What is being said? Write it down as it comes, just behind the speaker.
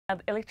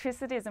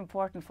Electricity is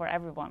important for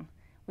everyone.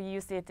 We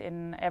use it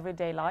in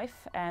everyday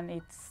life,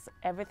 and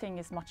everything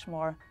is much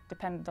more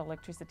dependent on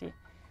electricity.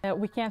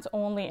 We can't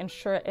only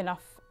ensure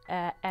enough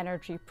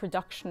energy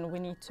production, we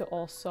need to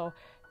also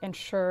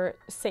ensure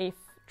safe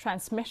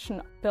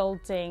transmission.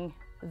 Building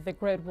the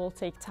grid will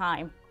take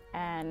time,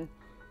 and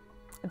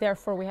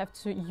therefore we have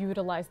to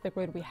utilize the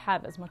grid we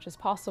have as much as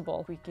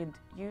possible. We could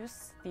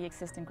use the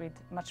existing grid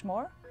much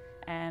more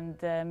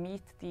and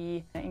meet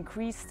the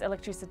increased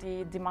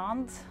electricity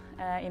demand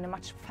in a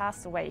much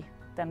faster way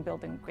than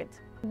building grid.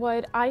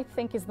 What I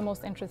think is the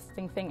most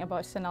interesting thing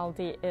about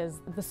CINELDI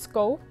is the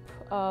scope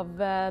of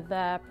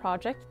the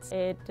project.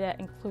 It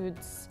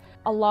includes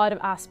a lot of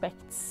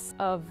aspects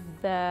of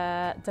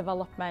the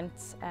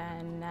development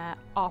and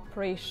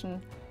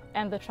operation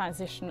and the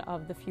transition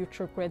of the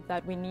future grid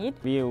that we need.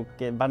 Vi jo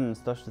ikke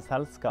verdens største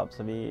selskap,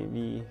 så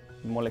vi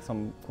må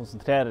liksom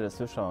konsentrere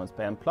ressursene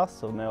på en plass,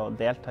 og med å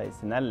delta i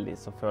CINELDI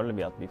så føler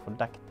vi at vi får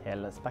dekket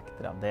hele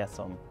spektret av det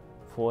som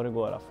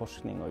foregår av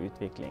forskning og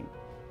utvikling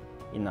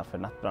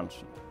innenfor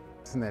nettbransjen.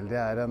 CINELDI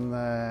er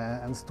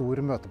en stor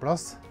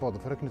møteplass,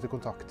 både for å knytte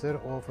kontakter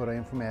og for å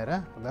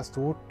informere. Det er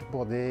stort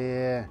både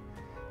i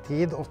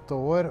tid, 8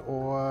 år,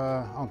 og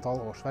antall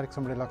årsverk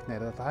som blir lagt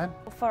ned i dette her.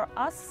 For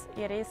us,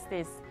 it is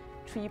this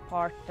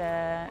three-part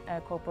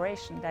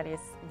cooperation that is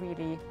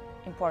really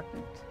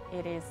important.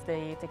 It is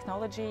the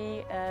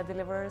technology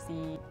deliverers,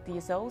 the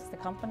DSOs, the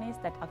companies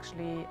that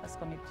actually are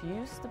going to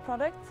use the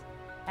product,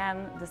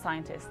 and the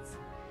scientists.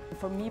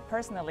 For me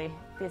personally,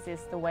 this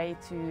is the way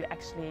to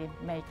actually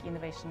make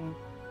innovation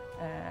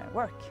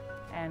work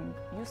and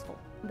useful.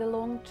 The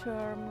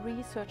long-term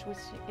research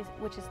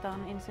which is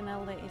done in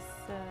CINELDI is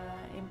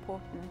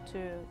important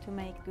to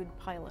make good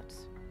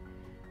pilots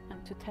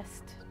and to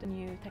test the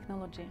new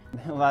technology.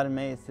 Med å være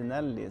med i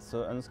CINELDI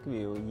så ønsker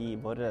vi å gi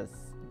vårt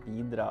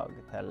bidrag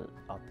til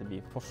at det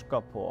blir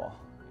forsket på,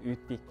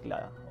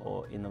 utviklet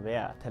og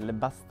innovert til det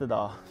beste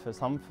da for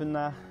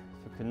samfunnet,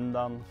 for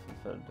kundene,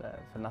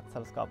 for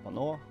nettselskapene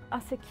også. A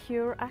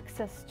secure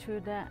access to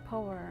the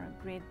power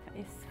grid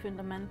is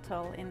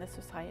fundamental in the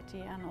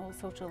society and all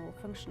social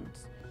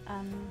functions.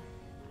 And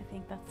I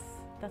think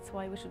that's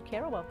why we should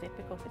care about it,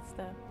 because it's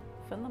the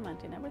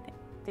fundament in everything.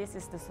 This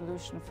is the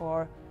solution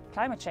for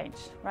climate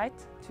change, right?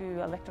 To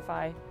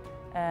electrify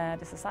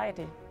the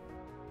society.